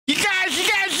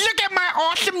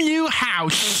awesome new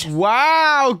house.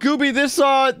 Wow, Gooby,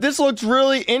 this looks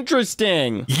really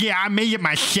interesting. Yeah, I made it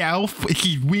myself.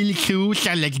 It's really cool. It's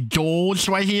got like doors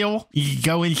right here. You can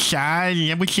go inside and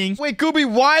everything. Wait, Gooby,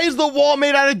 why is the wall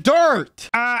made out of dirt?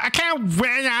 I kind of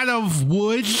ran out of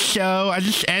wood, so I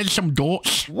just added some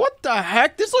doors. What the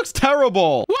heck? This looks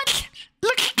terrible. What?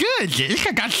 Looks good. Look,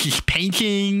 I got this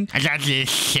painting. I got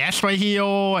this chest right here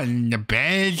and the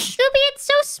bed. Gooby, it's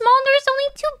so small. There's only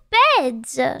 2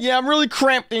 beds. Yeah, I'm really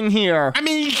cramped in here. I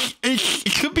mean,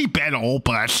 it could be better,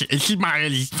 but this is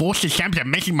my first attempt at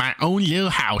making my own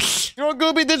little house. You know what,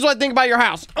 Gooby? This is what I think about your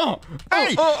house. Hey, don't do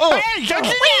Wait, that.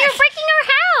 you're breaking our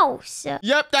house.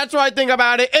 Yep, that's what I think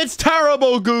about it. It's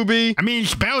terrible, Gooby. I mean,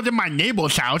 it's better than my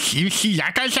neighbor's house. You see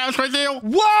that guy's house right there?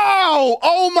 Whoa!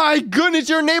 Oh my goodness,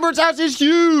 your neighbor's house is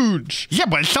huge. Yeah,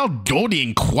 but it's all dirty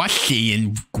and crusty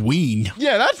and green.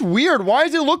 Yeah, that's weird. Why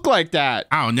does it look like that?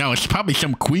 I don't know. It's probably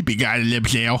some creepy guy that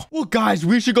lives there. Well, guys,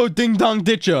 we should go ding-dong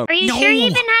ditch him. Are you No. sure he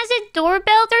even has a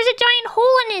doorbell? There's a giant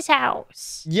hole in his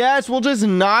house. Yes, we'll just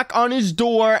knock on his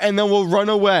door and then we'll run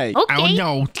away. Okay. I don't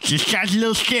know. This guy's a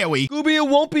little scary. Gooby, it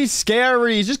won't be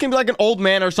scary. He's just gonna be like an old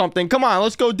man or something. Come on,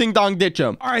 let's go ding-dong ditch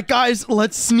him. All right, guys,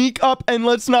 let's sneak up and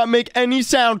let's not make any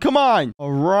sound. Come on.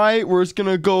 All right, we're just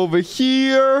gonna go over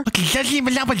here. Look, he doesn't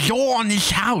even have a door on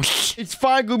his house. It's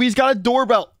fine, Gooby. He's got a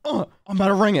doorbell. I'm about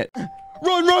to ring it.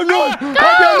 Run, run, run! Hide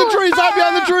behind the trees! Hide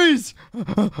behind the trees!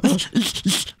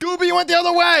 Gooby, you went the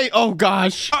other way! Oh,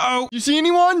 gosh. Uh-oh. You see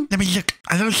anyone? Let me look.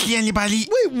 I don't see anybody.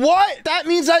 Wait, what? That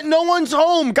means that no one's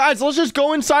home. Guys, let's just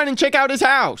go inside and check out his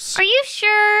house. Are you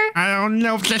sure? I don't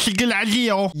know if that's a good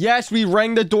idea. Yes, we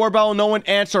rang the doorbell and no one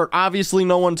answered. Obviously,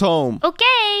 no one's home.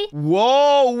 Okay.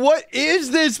 Whoa, what is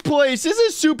this place? This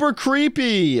is super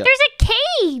creepy. There's a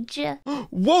cage.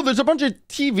 Whoa, there's a bunch of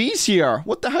TVs here.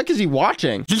 What the heck is he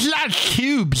watching? There's a lot of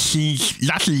tubes and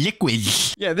lots of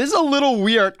liquids. Yeah, this is a little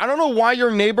weird. I don't know why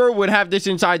your neighbor would have this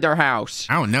inside their house.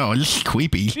 I don't know. This is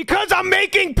creepy. Because I'm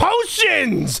making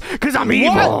potions! Because I'm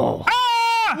evil!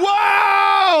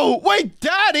 Whoa! Wait,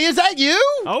 Daddy, is that you?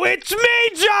 Oh, it's me,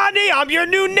 Johnny! I'm your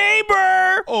new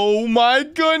neighbor! Oh my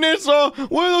goodness, what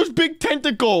are those big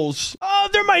tentacles? Oh,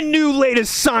 they're my new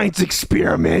latest science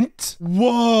experiment.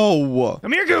 Whoa!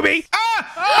 Come here, Gooby!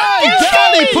 Hey,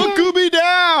 Daddy, put Gooby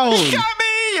down! Got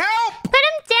me! Help! Put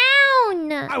him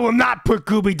down. I will not put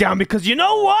Gooby down because you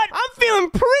know what? I'm feeling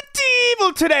pretty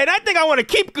evil today, and I think I want to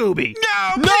keep Gooby.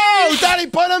 No, No, Daddy,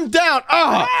 put him down!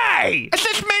 Hey! I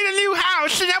just made a new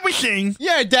house and everything.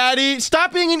 Yeah, Daddy,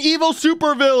 stop being an evil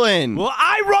supervillain. Well,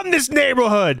 I run this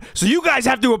neighborhood, so you guys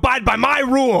have to abide by my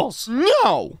rules.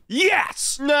 No.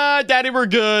 Yes! Nah, Daddy, we're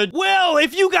good. Well,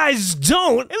 if you guys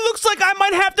don't, it looks like I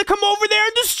might have to come over there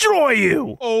and destroy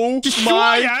you. Oh Destroy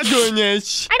my us.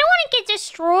 goodness. I don't want to get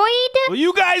destroyed. Well,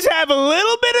 you guys have a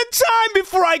little bit of time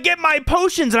before I get my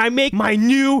potions and I make my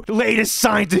new latest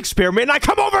science experiment and I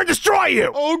come over and destroy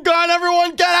you. Oh God,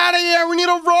 everyone get out of here. We need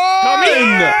to run. Come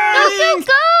here. Go, go,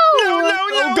 go.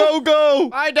 No. Go.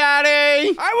 Bye,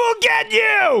 Daddy. I will get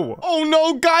you. Oh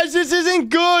no, guys, this isn't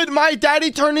good. My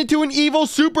daddy turned into an evil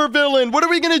supervillain. What are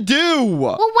we gonna do?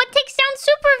 Well, what takes down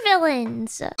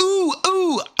supervillains?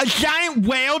 Ooh, a giant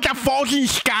whale that falls in the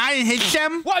sky and hits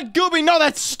them? What, Gooby? No,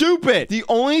 that's stupid. The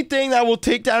only thing that will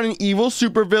take down an evil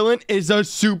supervillain is a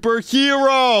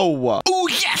superhero. Ooh,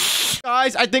 yes!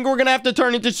 Guys, I think we're gonna have to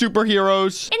turn into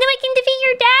superheroes. And then we can defeat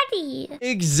your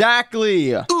daddy.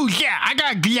 Exactly. Ooh, yeah, I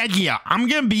got a good idea. I'm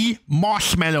gonna be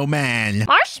Marshmallow Man.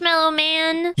 Marshmallow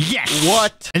Man. Yes.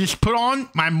 What? I just put on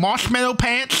my marshmallow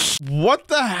pants. What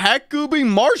the heck, Gooby?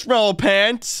 Marshmallow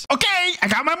pants? Okay, I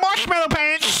got my marshmallow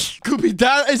pants. Gooby,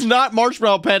 that is not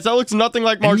marshmallow pants. That looks nothing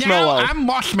like And marshmallow. now I'm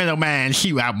Marshmallow Man. See,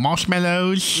 you have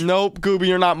marshmallows. Nope, Gooby,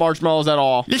 you're not marshmallows at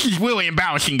all. This is really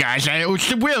embarrassing, guys. I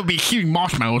will be shooting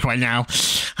marshmallows right now.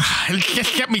 It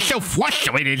just get me so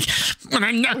frustrated when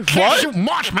I can't shoot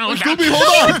marshmallows. Gooby,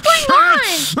 hold on. What's going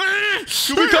on?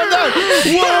 Gooby, come down.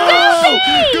 Whoa!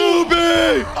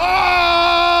 Gooby!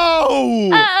 Oh!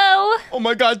 Uh-oh. Oh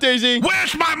my God, Daisy.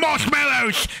 Where's my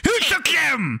marshmallows? Who took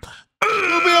them?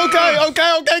 Gooby,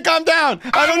 okay, calm down.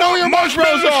 I don't know where your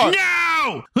marshmallows are.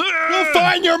 No! We'll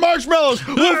find your marshmallows.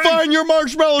 We'll find your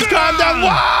marshmallows. Calm down.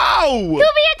 Wow! Gooby, you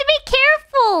have to be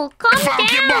careful. Calm If I don't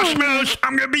get down. marshmallows,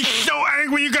 I'm gonna be so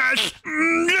angry, you guys.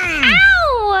 Ow!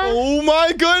 Oh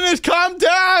my goodness, calm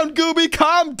down, Gooby,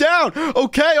 calm down.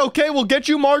 Okay, we'll get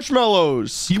you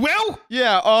marshmallows. You will?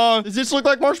 Yeah, does this look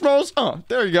like marshmallows?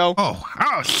 There you go. Oh,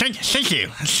 thank you.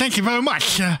 Thank you very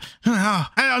much. I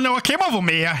don't know what came over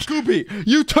me. Gooby,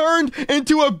 you turned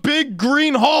into a big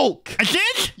green Hulk. I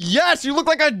did? Yes, you look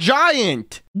like a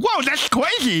giant. Whoa, that's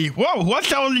crazy. Whoa,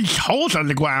 what's all these holes on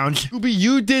the ground? Gooby,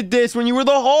 you did this when you were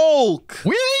the Hulk.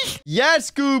 Really?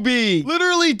 Yes, Gooby.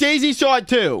 Literally, Daisy saw it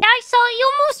too. Yeah, I saw it.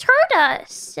 You almost hurt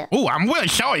us. Oh, I'm really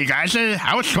sorry, guys.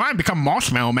 I was trying to become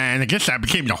Marshmallow Man. I guess I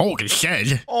became the Hulk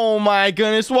instead. Oh my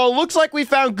goodness. Well, looks like we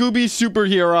found Gooby's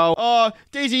superhero.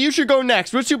 Daisy, you should go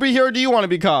next. What superhero do you want to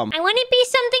become? I want to be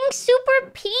something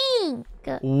super pink.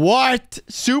 What?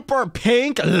 Super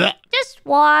pink? Ugh. Just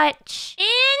watch.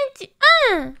 And,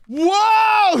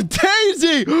 Whoa,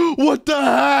 Daisy! What the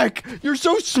heck? You're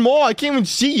so small. I can't even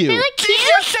see you. I look cute.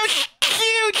 You're so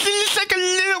cute. You're like a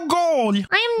little girl.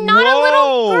 I am not a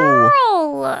little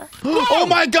girl. Oh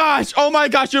my gosh. Oh my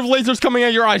gosh. You have lasers coming out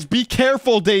of your eyes. Be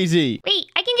careful, Daisy. Wait,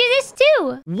 I can do this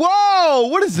too. Whoa,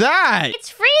 what is that? It's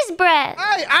freeze breath.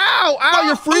 Hey, ow,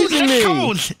 you're freezing me.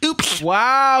 Cold. Oops.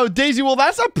 Wow, Daisy, well,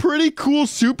 that's a pretty cool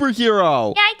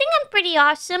superhero. Yeah, I think I'm pretty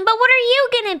awesome, but what are you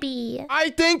gonna be?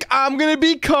 I think I'm gonna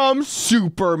become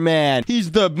Superman.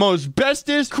 He's the most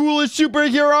bestest, coolest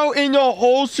superhero in the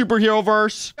whole superhero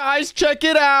verse. Guys, check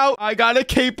it out. I got a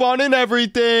cape on and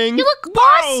everything. You look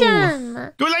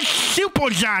awesome. You're like Super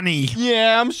Johnny.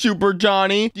 Yeah, I'm Super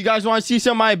Johnny. Do you guys want to see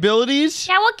some of my abilities?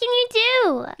 Yeah, what can you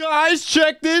do? Guys,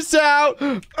 check this out.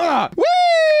 Whee!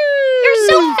 You're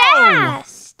so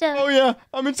fast. Oh, yeah.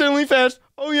 I'm insanely fast.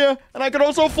 Oh, yeah. And I can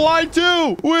also fly,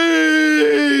 too.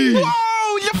 Whee!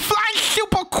 Whoa, you're flying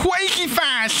super crazy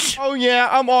fast. Oh, yeah.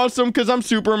 I'm awesome because I'm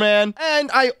Superman.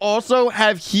 And I also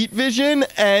have heat vision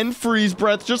and freeze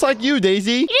breath, just like you,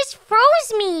 Daisy. You just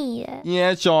froze me.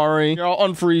 Yeah, sorry. Here, I'll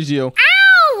unfreeze you.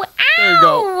 Ow! Ow! There you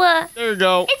go. There you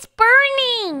go. It's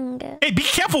burning. Hey, be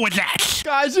careful with that.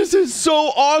 Guys, this is so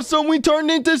awesome. We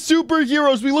turned into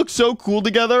superheroes. We look so cool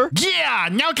together. Yeah,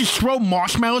 now just throw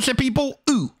marshmallows at people.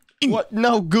 Ooh. What?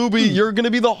 No, Gooby, you're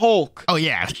gonna be the Hulk. Oh,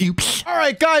 yeah. Oops. All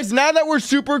right, guys, now that we're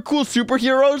super cool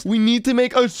superheroes, we need to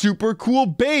make a super cool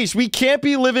base. We can't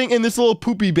be living in this little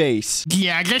poopy base.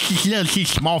 Yeah, I guess it's a little too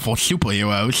small for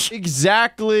superheroes.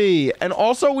 Exactly. And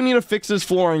also, we need to fix this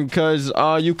flooring because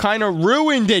you kind of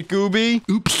ruined it, Gooby.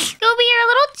 Oops. Gooby, you're a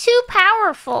little too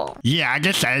powerful. Yeah, I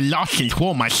guess I lost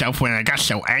control of myself when I got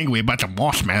so angry about the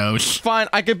marshmallows. Fine,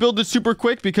 I could build it super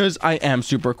quick because I am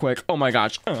super quick. Oh my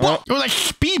gosh. You're like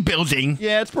speed building.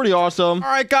 Yeah, it's pretty awesome. All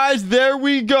right, guys, there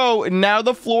we go. Now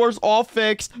the floor's all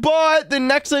fixed. But the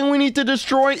next thing we need to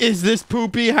destroy is this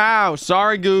poopy house.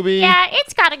 Sorry, Gooby. Yeah,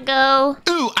 it's gotta go.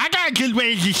 Ooh, I got a good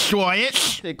way to destroy it.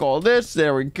 Take all this.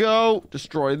 There we go.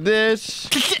 Destroy this.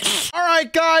 All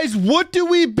right, guys, what do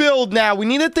we build now? We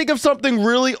need to think of something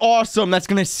really awesome that's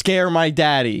going to scare my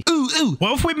daddy. Ooh.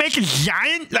 What if we make a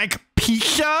giant, like,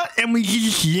 pizza and we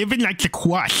just live in, like, the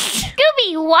crust?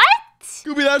 Gooby, what?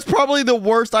 Gooby, that's probably the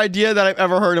worst idea that I've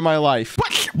ever heard in my life.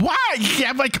 What? Why? You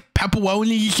have, like,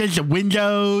 pepperonis as the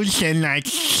windows and, like,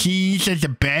 cheese as the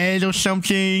bed or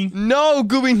something? No,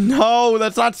 Gooby, no.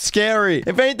 That's not scary.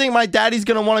 If anything, my daddy's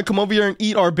going to want to come over here and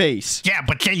eat our base. Yeah,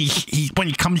 but then when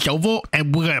he comes over,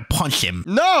 and we're gonna punch him.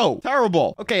 No!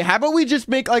 Terrible. Okay, how about we just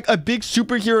make, like, a big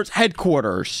superhero's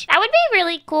headquarters? That would be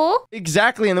really cool.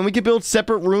 Exactly, and then we could build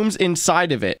separate rooms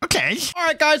inside of it. Okay. All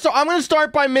right, guys, so I'm going to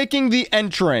start by making the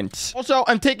entrance. Also,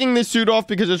 I'm taking this suit off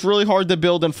because it's really hard to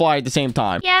build and fly at the same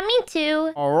time. Yeah, me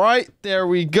too. All right, there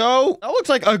we go. That looks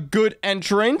like a good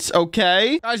entrance.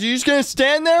 Okay. Guys, are you just going to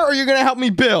stand there or are you going to help me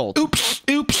build? Oops.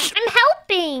 I'm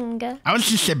helping. I was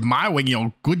just admiring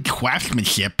your good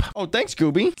craftsmanship. Oh, thanks,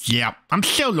 Gooby. Yeah, I'm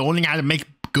still learning how to make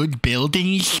good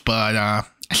buildings, but, I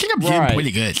think I'm doing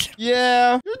pretty good.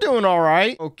 Yeah, you're doing all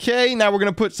right. Okay, now we're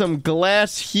going to put some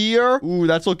glass here. Ooh,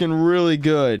 that's looking really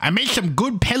good. I made some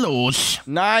good pillows.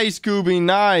 Nice, Gooby,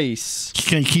 nice.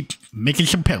 Just gonna keep making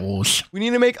some pillows. We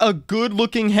need to make a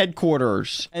good-looking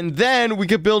headquarters. And then we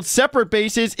could build separate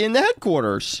bases in the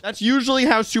headquarters. That's usually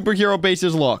how superhero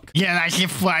bases look. Yeah, like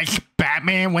if, like,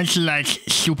 Batman went to, like,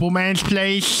 Superman's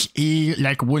place, he,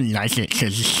 like, wouldn't like it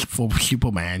because it's for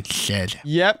Superman, said.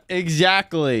 Yep,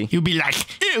 exactly. He'd be like,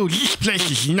 ew, this place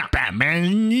is not Batman.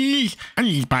 I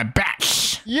need my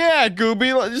bats. Yeah,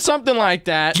 Gooby, something like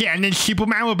that. Yeah, and then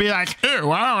Superman would be like,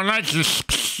 ew, I don't like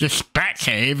this bat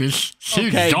cave. It's too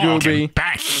Okay, dark Gooby. and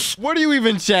bats. What are you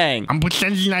even saying? I'm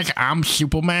pretending like I'm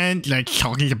Superman, like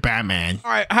talking to Batman. All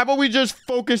right, how about we just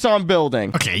focus on building?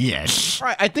 Okay, yes. All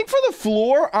right, I think for the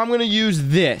floor, I'm going to use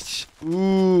this.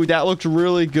 Ooh, that looks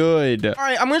really good. All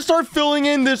right, I'm going to start filling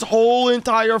in this whole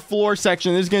entire floor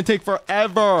section. This is going to take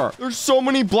forever. There's so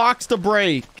many blocks to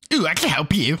break. Ooh, I can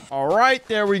help you. All right,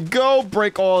 there we go.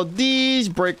 Break all these.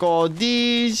 Break all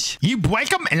these. You break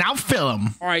them and I'll fill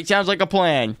them. All right, sounds like a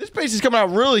plan. This base is coming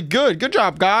out really good. Good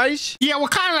job, guys. Yeah, we're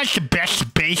kind of like the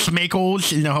best base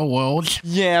makers in the whole world.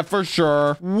 Yeah, for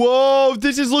sure. Whoa,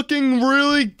 this is looking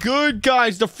really good,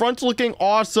 guys. The front's looking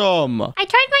awesome. I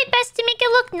tried my best to make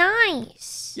it look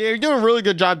nice. Yeah, you're doing a really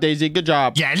good job, Daisy. Good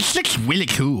job. Yeah, this looks really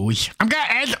cool. I'm gonna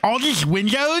add all these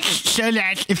windows so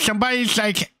that if somebody's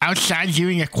like outside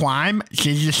doing a crime, we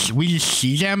just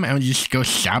see them and we just go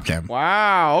stop them.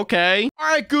 Wow, okay. All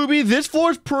right, Gooby, this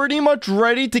floor's pretty much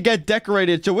ready to get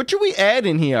decorated. So what should we add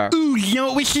in here? Ooh, you know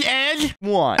what we should add?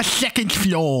 What? A second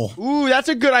floor. Ooh, that's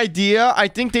a good idea. I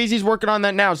think Daisy's working on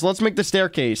that now. So let's make the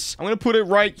staircase. I'm going to put it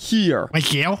right here. Right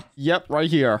here? Yep, right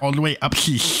here. All the way up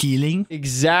to the ceiling.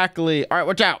 Exactly. All right,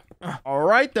 watch out. All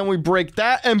right, then we break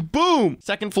that and boom,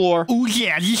 second floor. Ooh,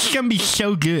 yeah, this is gonna be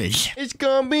so good. It's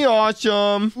gonna be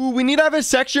awesome. Ooh, we need to have a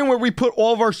section where we put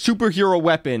all of our superhero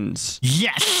weapons.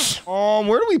 Yes.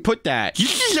 Where do we put that?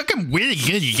 This is looking really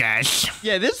good, you guys.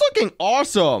 Yeah, this is looking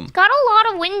awesome. Got a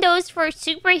lot of windows for a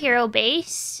superhero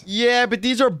base. Yeah, but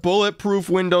these are bulletproof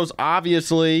windows,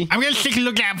 obviously. I'm gonna take a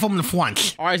look at it from the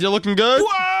front. All right, is it looking good?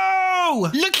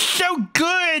 Whoa! Looks so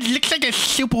good. Looks like a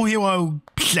superhero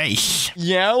place.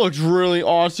 Yeah, it looks really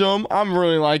awesome. I'm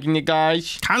really liking it,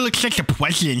 guys. Kind of looks like the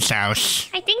president's house.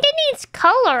 I think it needs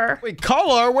color. Wait,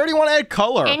 color? Where do you want to add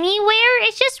color? Anywhere,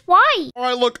 it's just white. All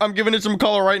right, look, I'm giving it some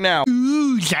color right now.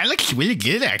 Ooh, that looks really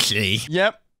good, actually.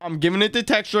 Yep, I'm giving it the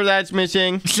texture that's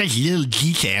missing. It's like little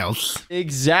details.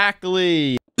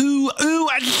 Exactly. Ooh,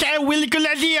 I just had a really good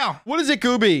idea. What is it,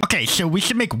 Gooby? Okay, so we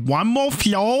should make one more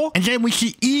floor, and then we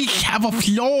should each have a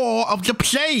floor of the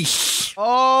place.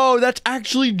 Oh, that's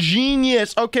actually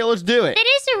genius. Okay, let's do it. It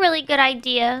is a really good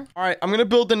idea. All right, I'm going to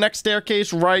build the next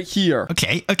staircase right here.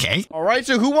 Okay. All right,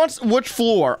 so who wants which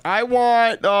floor? I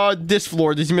want this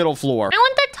floor, this middle floor. I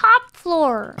want the top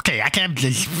floor. Okay, I can have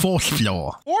the fourth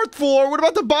floor. Fourth floor? What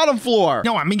about the bottom floor?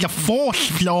 No, I mean the fourth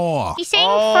floor. He's saying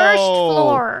first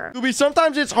floor. Gooby,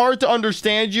 sometimes it's hard to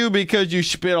understand you because you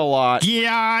spit a lot.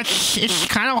 Yeah, it's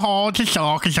kind of hard to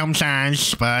talk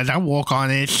sometimes, but I work on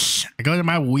it. I go to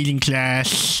my reading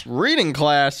class. Reading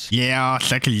class? Yeah,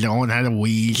 so I can learn how to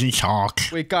read and talk.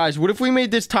 Wait, guys, what if we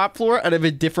made this top floor out of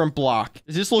a different block?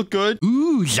 Does this look good?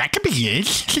 Ooh, that could be good.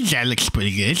 That looks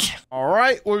pretty good. All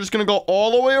right, we're just going to go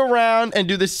all the way around and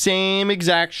do the same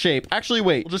exact shape. Actually,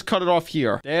 wait, we'll just cut it off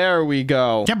here. There we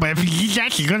go. Yeah, but if you do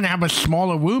that, you're going to have a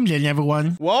smaller room than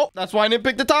everyone. Well, that's why I didn't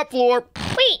pick the top floor.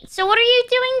 Wait, so what are you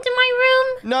doing to my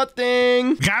room?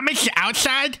 Nothing. Gotta make the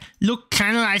outside look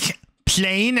kind of like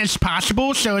plain as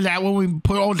possible so that when we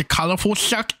put all the colorful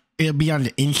stuff, it'll be on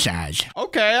the inside.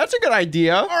 Okay, that's a good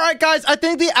idea. All right, guys, I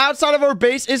think the outside of our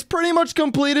base is pretty much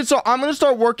completed, so I'm going to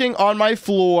start working on my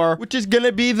floor, which is going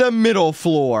to be the middle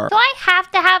floor. Do I have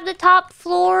to have the top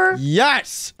floor?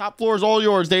 Yes! Top floor is all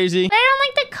yours, Daisy. But I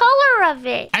don't like the color of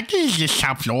it. I can use this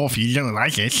top floor if you don't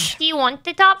like it. Do you want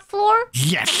the top floor?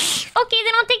 Yes. Okay,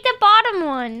 then I'll take the bottom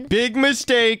one. Big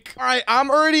mistake. All right,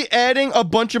 I'm already adding a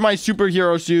bunch of my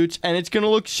superhero suits, and it's going to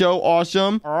look so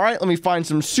awesome. All right, let me find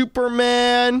some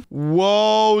Superman.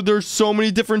 Whoa, there's so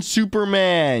many different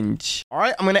Supermans. All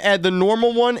right, I'm going to add the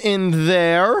normal one in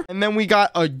there. And then we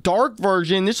got a dark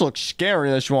version. This looks scary,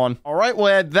 this one. All right, we'll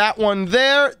add that one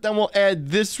there. Then we'll add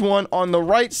this one on the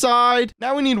right side.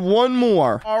 Now we need one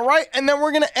more. All right, and then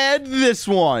we're going to add this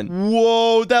one.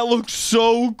 Whoa, that looks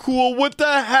so cool. What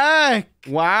the heck?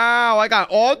 Wow, I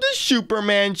got all the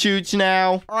Superman suits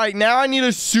now. All right, now I need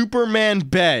a Superman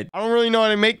bed. I don't really know how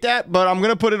to make that, but I'm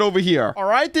going to put it over here. All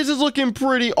right, this is looking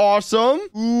pretty awesome.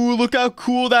 Ooh, look how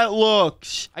cool that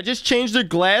looks. I just changed the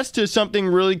glass to something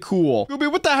really cool.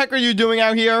 Gooby, what the heck are you doing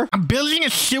out here? I'm building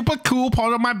a super cool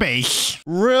part of my base.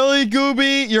 Really,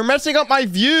 Gooby? You're messing up my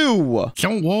view.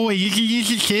 Don't worry, you can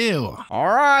use it too. All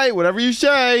right, whatever you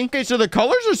say. Okay, so the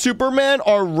colors of Superman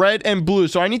are red and blue,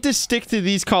 so I need to stick to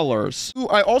these colors. Ooh,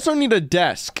 I also need a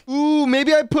desk. Ooh,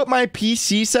 maybe I put my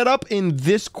PC setup in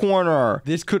this corner.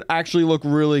 This could actually look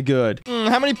really good.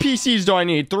 How many PCs do I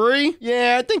need? 3?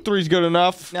 Yeah, I think 3 is good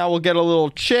enough. Now we'll get a little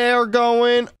chair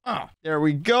going. There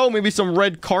we go. Maybe some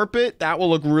red carpet. That will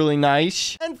look really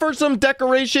nice. And for some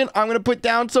decoration, I'm going to put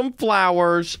down some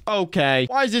flowers. Okay.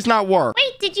 Why does this not work?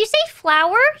 Wait, did you say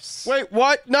flowers? Wait,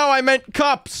 what? No, I meant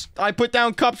cups. I put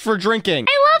down cups for drinking.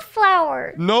 I love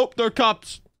flowers. Nope, they're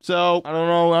cups. So I don't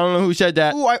know who said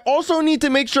that. Ooh, I also need to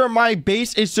make sure my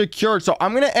base is secured. So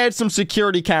I'm going to add some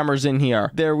security cameras in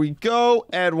here. There we go.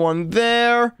 Add one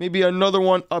there. Maybe another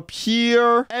one up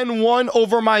here. And one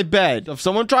over my bed. So if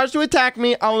someone tries to attack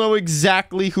me, I'll know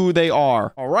exactly who they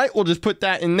are. All right, we'll just put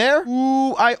that in there.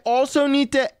 Ooh, I also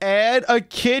need to add a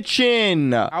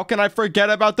kitchen. How can I forget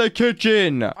about the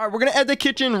kitchen? All right, we're going to add the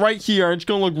kitchen right here. It's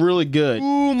going to look really good.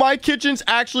 Ooh, my kitchen's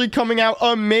actually coming out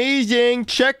amazing.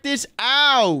 Check this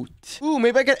out. Ooh,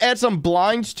 maybe I could add some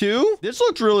blinds too. This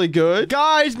looks really good.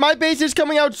 Guys, my base is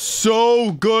coming out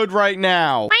so good right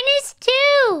now. Mine is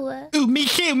too. Ooh, me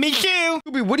too, me too.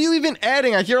 Gooby, what are you even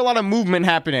adding? I hear a lot of movement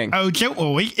happening. Oh, don't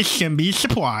worry. It's gonna be a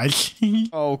surprise.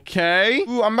 Okay.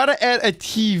 Ooh, I'm about to add a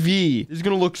TV. This is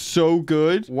gonna look so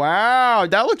good. Wow,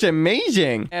 that looks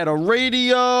amazing. Add a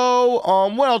radio.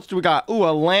 What else do we got? Ooh,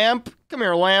 a lamp. Come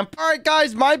here, lamp. All right,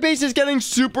 guys, my base is getting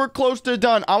super close to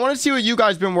done. I want to see what you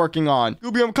guys been working on.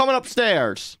 Gooby, I'm coming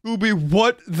upstairs. Gooby,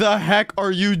 what the heck are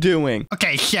you doing?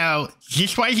 Okay, so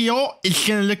this right here is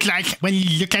gonna look like when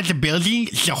you look at the building,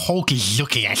 the Hulk is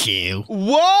looking at you.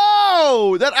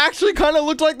 Whoa! That actually kind of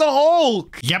looks like the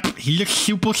Hulk. Yep, he looks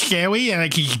super scary and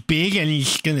like he's big and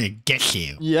he's gonna get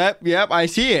you. Yep, I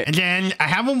see it. And then I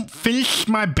haven't finished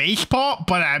my base part,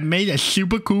 but I made a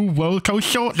super cool roller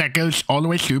coaster that goes all the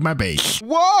way through my base.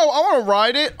 Whoa, I want to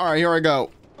ride it. All right, here I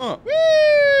go.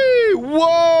 Whee!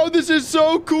 Whoa, this is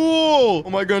so cool. Oh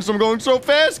my goodness, I'm going so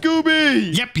fast,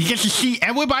 Gooby. Yep, you get to see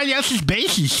everybody else's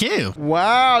bases too.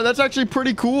 Wow, that's actually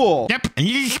pretty cool. Yep, and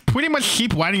you just pretty much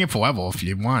keep riding it forever if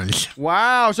you want.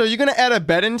 Wow, so you're going to add a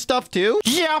bed and stuff too?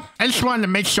 Yeah, I just wanted to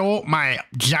make sure my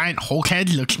giant Hulk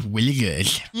head looks really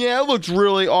good. Yeah, it looks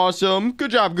really awesome.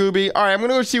 Good job, Gooby. All right, I'm going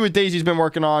to go see what Daisy's been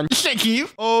working on. Thank you.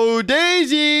 Oh,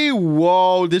 Daisy.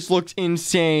 Whoa, this looks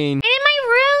insane. I'm in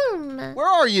my room. Where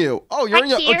are you? Oh, you're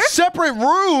Right in a here? separate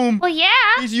room. Well, yeah.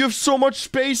 Daisy, you have so much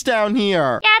space down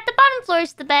here. Yeah, the bottom floor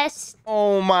is the best.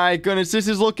 Oh my goodness, this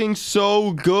is looking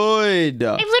so good.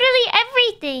 I have literally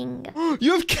everything.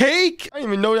 You have cake? I didn't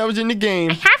even know that was in the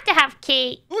game. I have to have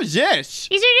cake. Who is this?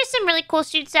 These are just some really cool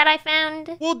suits that I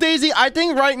found. Well, Daisy, I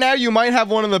think right now you might have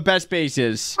one of the best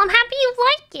bases. I'm happy you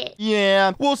like it.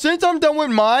 Yeah. Well, since I'm done with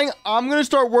mine, I'm going to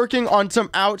start working on some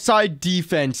outside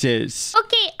defenses.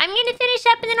 Okay, I'm gonna finish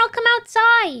up and then I'll come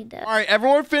outside. All right,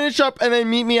 everyone finish up and then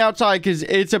meet me outside because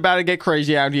it's about to get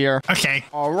crazy out here. Okay.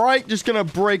 All right, just going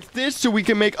to break this so we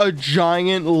can make a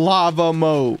giant lava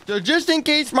moat. So just in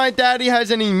case my daddy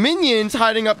has any minions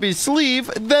hiding up his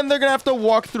sleeve, then they're going to have to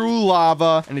walk through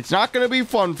lava and it's not going to be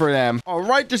fun for them. All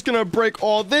right, just going to break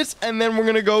all this and then we're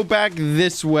going to go back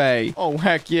this way. Oh,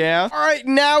 heck yeah. All right,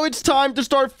 now it's time to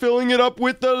start filling it up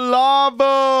with the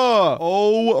lava.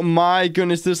 Oh my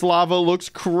goodness, this lava looks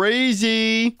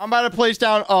crazy. I'm about to place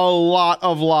down a lot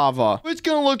of lava. It's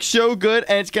going to look so good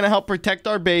and it's going to help protect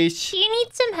our base. Do you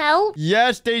need some help?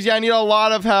 Yes, Daisy, I need a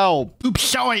lot of help. Oops,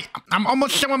 sorry. I'm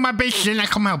almost done with my base and I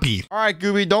come help you. All right,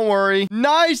 Gooby, don't worry.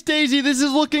 Nice, Daisy. This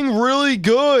is looking really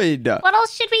good. What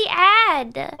else should we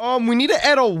add? We need to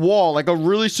add a wall, like a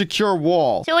really secure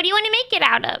wall. So what do you want to make it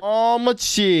out of? Let's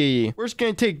see. We're just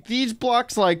going to take these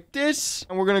blocks like this,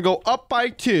 and we're going to go up by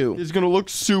 2. This is going to look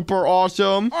super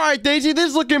awesome. All right, Daisy, this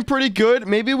is looking pretty good.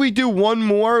 Maybe we do one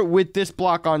more with this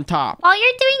block on top. While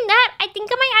you're doing that, I think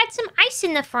I might add some ice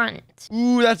in the front.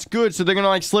 Ooh, that's good. So they're going to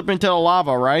like slip into the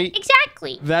lava, right?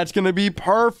 Exactly. That's going to be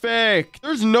perfect.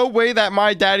 There's no way that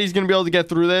my daddy's going to be able to get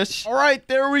through this. All right,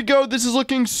 there we go. This is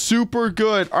looking super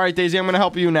good. All right, Daisy, I'm going to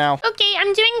help you now. Okay,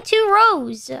 I'm doing 2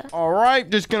 rows. All right,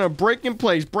 just going to break in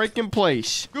place, break in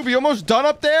place. Gooby, almost done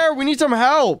up there? We need some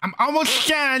help. I'm almost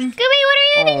done. Gooby,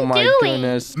 what are you Oh my doing?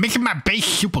 goodness. Making my base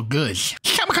super good.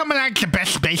 I'm coming like the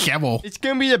best base ever. It's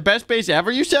going to be the best base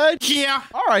ever, you said? Yeah.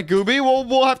 All right, Gooby.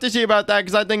 We'll have to see about that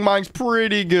because I think mine's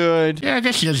pretty good. Yeah, I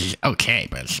guess yours is okay,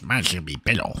 but mine's gonna be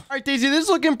better. All right, Daisy, this is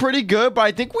looking pretty good, but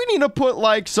I think we need to put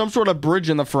like some sort of bridge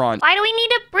in the front. Why do we need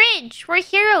a bridge? We're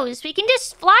heroes. We can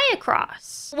just fly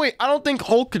across. Wait, I don't think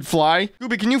Hulk could fly.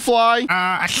 Gooby, can you fly?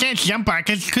 I can't jump, but I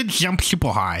could jump super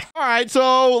high. All right,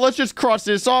 so let's just cross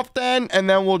this off then, and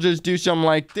then we'll just do something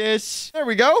like this. There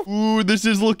we go. Ooh, this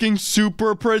is looking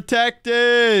super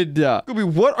protected. Gooby,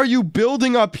 what are you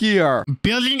building up here?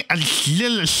 Building a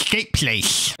little escape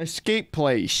place. Escape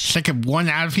place. So I can run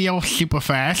out of here super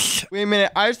fast. Wait a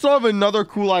minute, I still have another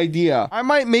cool idea. I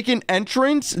might make an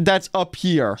entrance that's up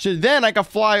here. So then I can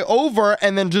fly over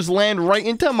and then just land right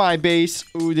into my base.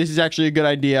 Ooh, this is actually a good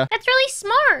idea. That's really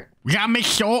smart. We gotta make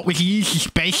sure we can use the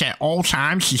space at all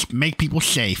times to make people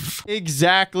safe.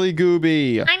 Exactly,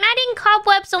 Gooby. I'm adding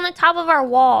cobwebs on the top of our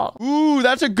wall. Ooh,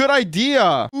 that's a good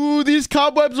idea. Ooh, these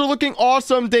cobwebs are looking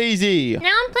awesome, Daisy. Now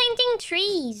I'm planting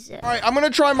trees. All right, I'm going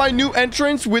to try my new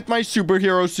entrance with my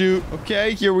superhero suit.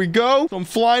 Okay, here we go. So I'm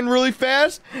flying really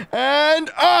fast. And,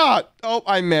 oh,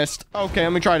 I missed. Okay,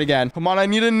 let me try it again. Come on, I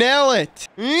need to nail it.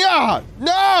 Yeah,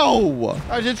 no.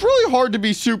 Guys, it's really hard to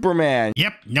be Superman.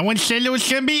 Yep, no one said it was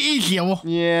gonna be easier.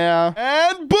 Yeah.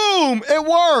 And boom, it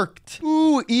worked.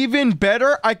 Ooh, even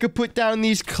better, I could put down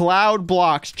these cloud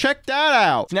blocks. Check that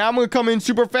out. Now I'm going to come in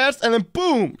super fast and then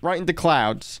boom, right into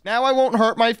clouds. Now I won't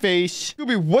hurt my face.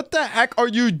 Gooby, what the heck are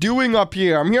you doing up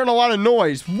here? I'm hearing a lot of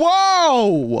noise.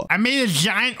 Whoa! I made a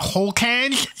giant Hulk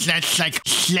hand that's like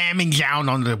slamming down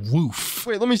on the roof.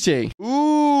 Wait, let me see.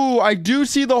 Ooh, I do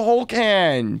see the Hulk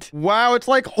hand. Wow, it's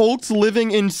like Hulk's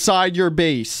living inside your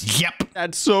base. Yep,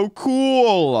 That's so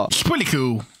cool. it's pretty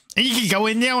cool. And you can go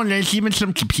in there and there's even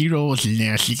some computers in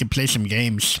there so you can play some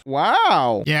games.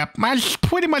 Wow. Yep, mine's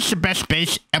pretty much the best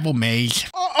base ever made.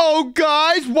 Uh-oh,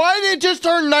 guys. Why did it just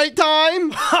turn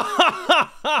nighttime?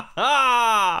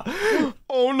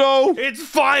 Oh, no. It's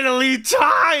finally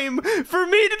time for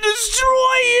me to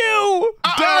destroy you!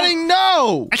 Daddy,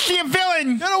 no. I see a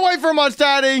villain! Get away from us,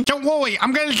 Daddy. Don't worry,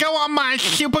 I'm gonna go on my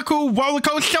super cool roller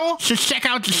coaster to check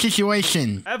out the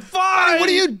situation. Have fun! What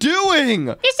are you doing?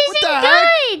 This What the isn't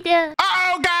heck? good.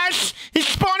 Uh-oh, guys! He's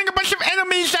spawning a bunch of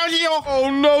enemies out here! Oh,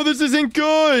 no, this isn't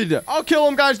good. I'll kill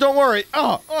him, guys. Don't worry.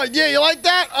 Yeah, you like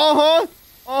that?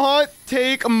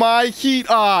 Take my heat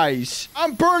eyes.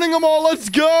 I'm burning them all. Let's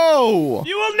go.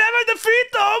 You will never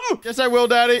defeat them! Yes, I will,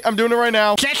 Daddy. I'm doing it right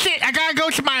now. That's it, I gotta go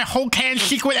to my Hulk hand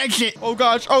secret exit. Oh,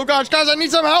 gosh. Guys, I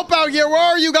need some help out here. Where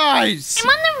are you guys? I'm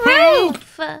on the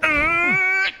roof.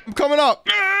 I'm coming up.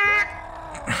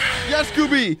 Yes,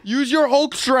 Gooby. Use your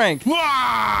Hulk strength.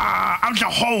 Wah! I'm the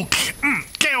Hulk.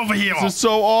 Get over here. This is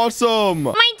so awesome.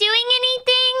 Am I doing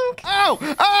anything? Ow,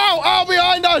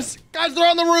 behind us. Guys, they're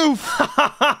on the roof.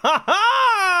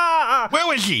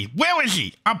 Where is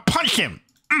he? I'll punch him.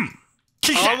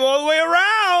 I'm all the way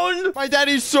around! My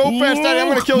daddy's so fast, Daddy. I'm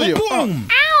going to kill you. Boom!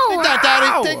 Ow! Take that, Daddy.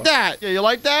 Ow. Take that. Yeah, you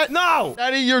like that? No!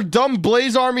 Daddy, your dumb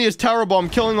Blaze army is terrible. I'm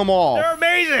killing them all. They're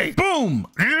amazing! Boom!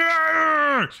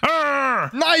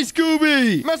 Nice,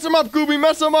 Gooby. Mess him up, Gooby.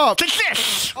 Mess him up. Take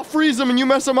this! I'll freeze him and you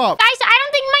mess him up. Guys, I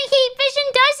don't think my heat vision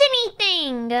does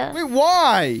anything. Wait,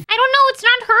 why? I don't know. It's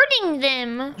not hurting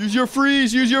them. Use your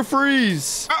freeze. Use your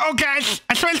freeze. Uh-oh, guys.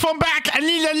 I transformed back. I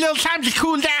need a little time to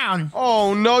cool down.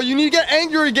 Oh, no. You need to get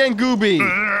angry again, Gooby.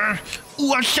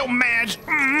 Ooh, I'm so mad.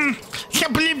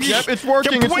 Can't believe this. Yep, it's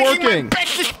working. You're It's breaking working. my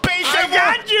bestest space I ever.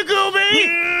 got you, Gooby!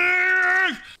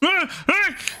 Oh,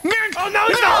 no,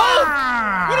 he's the Hulk!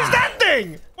 What is that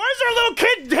thing? Why does our little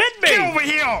kid hit me? Get over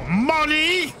here,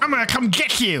 Marty. I'm gonna come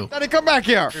get you. Daddy, come back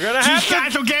here. You're gonna have These to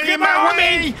guys are getting get in my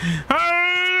way.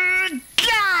 army.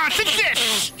 Take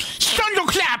this.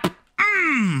 Thunderclap.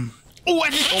 Oh, I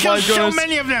just Oh, killed my so goodness.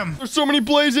 many of them. There's so many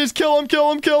blazes. Kill him,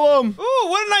 kill him, kill him. Ooh,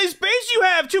 what a nice base you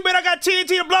have. Too bad I got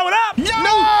TNT to blow it up. No!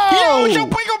 No!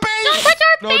 Don't break our Don't base! touch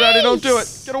our No, base. Daddy, don't do it.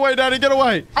 Get away, Daddy, get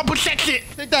away. I'll protect it.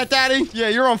 Take that, Daddy. Yeah,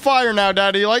 you're on fire now,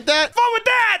 Daddy. You like that? Fun with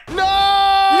that. No! No!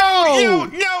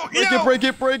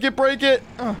 Break it.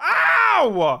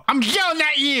 Ow! I'm yelling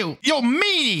at you. You're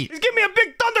meanie. He's giving me a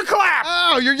big thunderclap.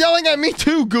 Ow, you're yelling at me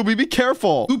too, Gooby. Be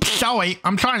careful. Oops, sorry.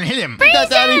 I'm trying to hit him. Take that,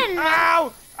 Daddy. Freezing.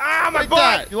 Ow! Ow, my Like butt!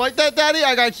 that. You like that, Daddy?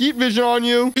 I got heat vision on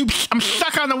you. Oops, I'm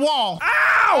stuck on the wall.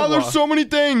 Ow! Oh, there's so many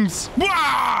things.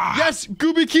 Wah! Yes,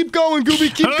 Gooby, keep going.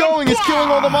 Gooby, keep going. It's killing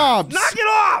all the mobs. Knock it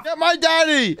off! Get my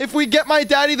daddy. If we get my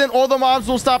daddy, then all the mobs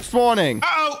will stop spawning.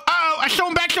 Uh-oh. I saw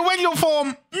him back to regular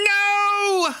form.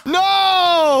 No!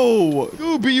 No!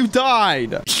 Gooby, you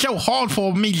died. It's so hard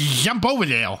for me to jump over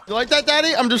there. You like that,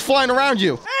 Daddy? I'm just flying around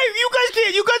you. Hey, you guys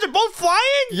can't. You guys are both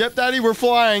flying? Yep, Daddy, we're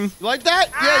flying. You like that?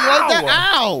 Yeah, you like that? Ow!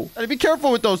 Ow! Daddy, be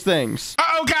careful with those things.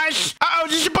 Uh-oh, guys. Uh-oh,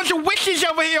 there's a bunch of witches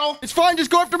over here. It's fine. Just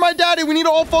go after my daddy. We need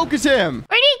to all focus him.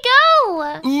 Where'd he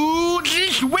go? Ooh,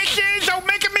 these witches are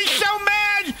making me so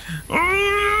mad.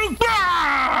 Ooh,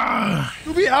 ah!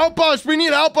 Gooby, help us. We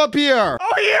need help up here.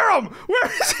 Oh, I hear him! Where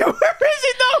is he? Where is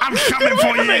he? No! I'm Get coming away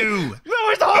for from me. you. No,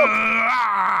 where's the Hulk?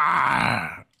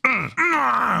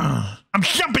 I'm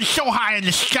jumping so high in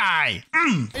the sky.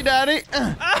 Hey, Daddy.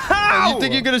 Ow! You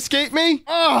think you could escape me?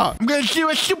 I'm gonna do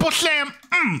a super slam.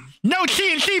 No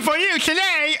TNT for you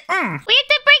today. We have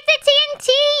to break the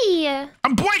TNT.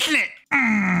 I'm breaking it.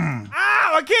 Ow!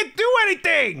 I can't do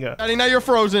anything! Daddy, now you're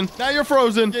frozen. Yeah, you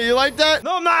like that?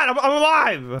 No, I'm not. I'm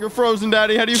alive. You're frozen,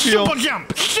 Daddy. How do you feel? Super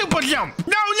jump. Super jump.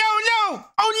 No.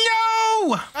 Oh,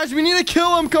 No! Guys, we need to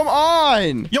kill him. Come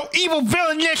on. Your evil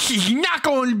villainess is not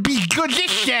going to be good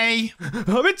this day.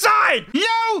 I'm inside.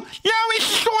 No, he's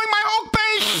destroying my Hulk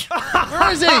base.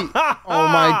 Where is he? Oh,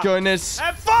 my goodness.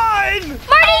 Have fun.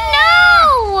 Marty,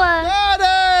 no!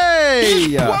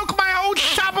 Daddy! Broke my whole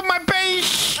top of my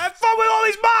base. Have fun with all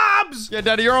these mobs. Yeah,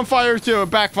 Daddy, you're on fire, too. It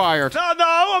backfired. No,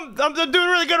 I'm doing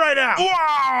really good right now.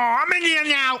 Whoa, I'm in here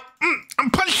now. I'm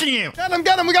punching you. Get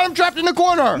him. We got him trapped in the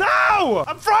corner. No,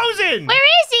 I'm frozen. Where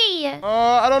is he?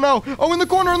 I don't know. Oh, in the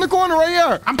corner, right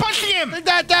here. I'm punching him. Take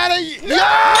that, Daddy.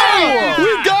 Yeah!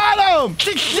 We got him.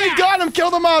 We got him. Kill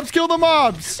the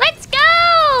mobs. Let's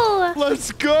go!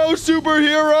 Let's go,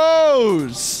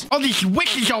 superheroes. All these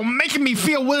witches are making me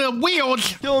feel weird.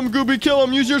 Kill him, Gooby. Kill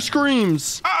him. Use your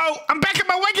screams. Uh-oh, I'm back in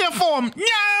my regular form.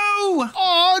 No!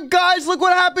 Oh, guys, look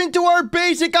what happened to our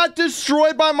base. It got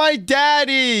destroyed by my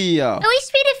daddy. At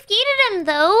least we defeated him,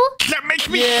 though. That makes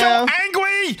me Yeah. so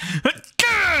angry.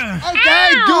 Okay,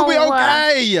 Ow. Gooby,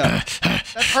 okay.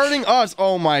 That's hurting us.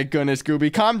 Oh, my goodness,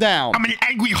 Gooby. Calm down. I'm an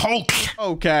angry Hulk.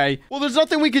 Okay. Well, there's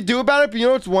nothing we could do about it, but you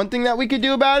know what's one thing that we could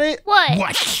do about it? What?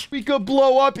 What? We could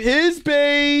blow up his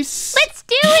base. Let's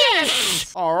do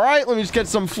it! All right, let me just get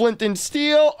some flint and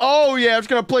steel. Oh, yeah, I'm just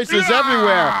going to place this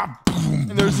everywhere. Ah, boom.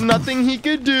 And there's nothing he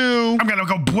could do. I'm gonna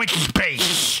go break his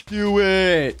base. Do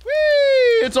it.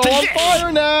 Whee! It's all on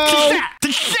fire now. To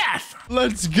death.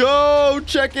 Let's go.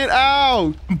 Check it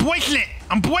out. I'm breaking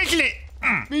it.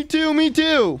 Me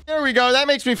too. There we go. That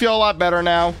makes me feel a lot better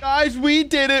now. Guys, we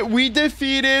did it. We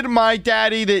defeated my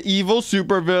daddy, the evil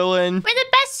supervillain. We're the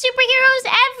best superheroes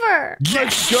ever!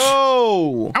 Yes.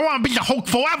 Go. I want to be the Hulk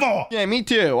forever. Yeah, me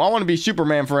too. I want to be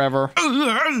Superman forever.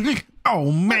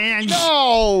 Oh, man.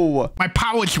 No. My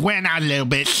powers went out a little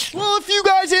bit. Well, if you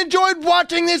guys enjoyed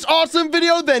watching this awesome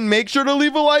video, then make sure to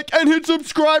leave a like and hit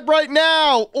subscribe right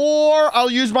now. Or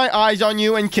I'll use my eyes on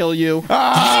you and kill you.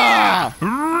 Ah!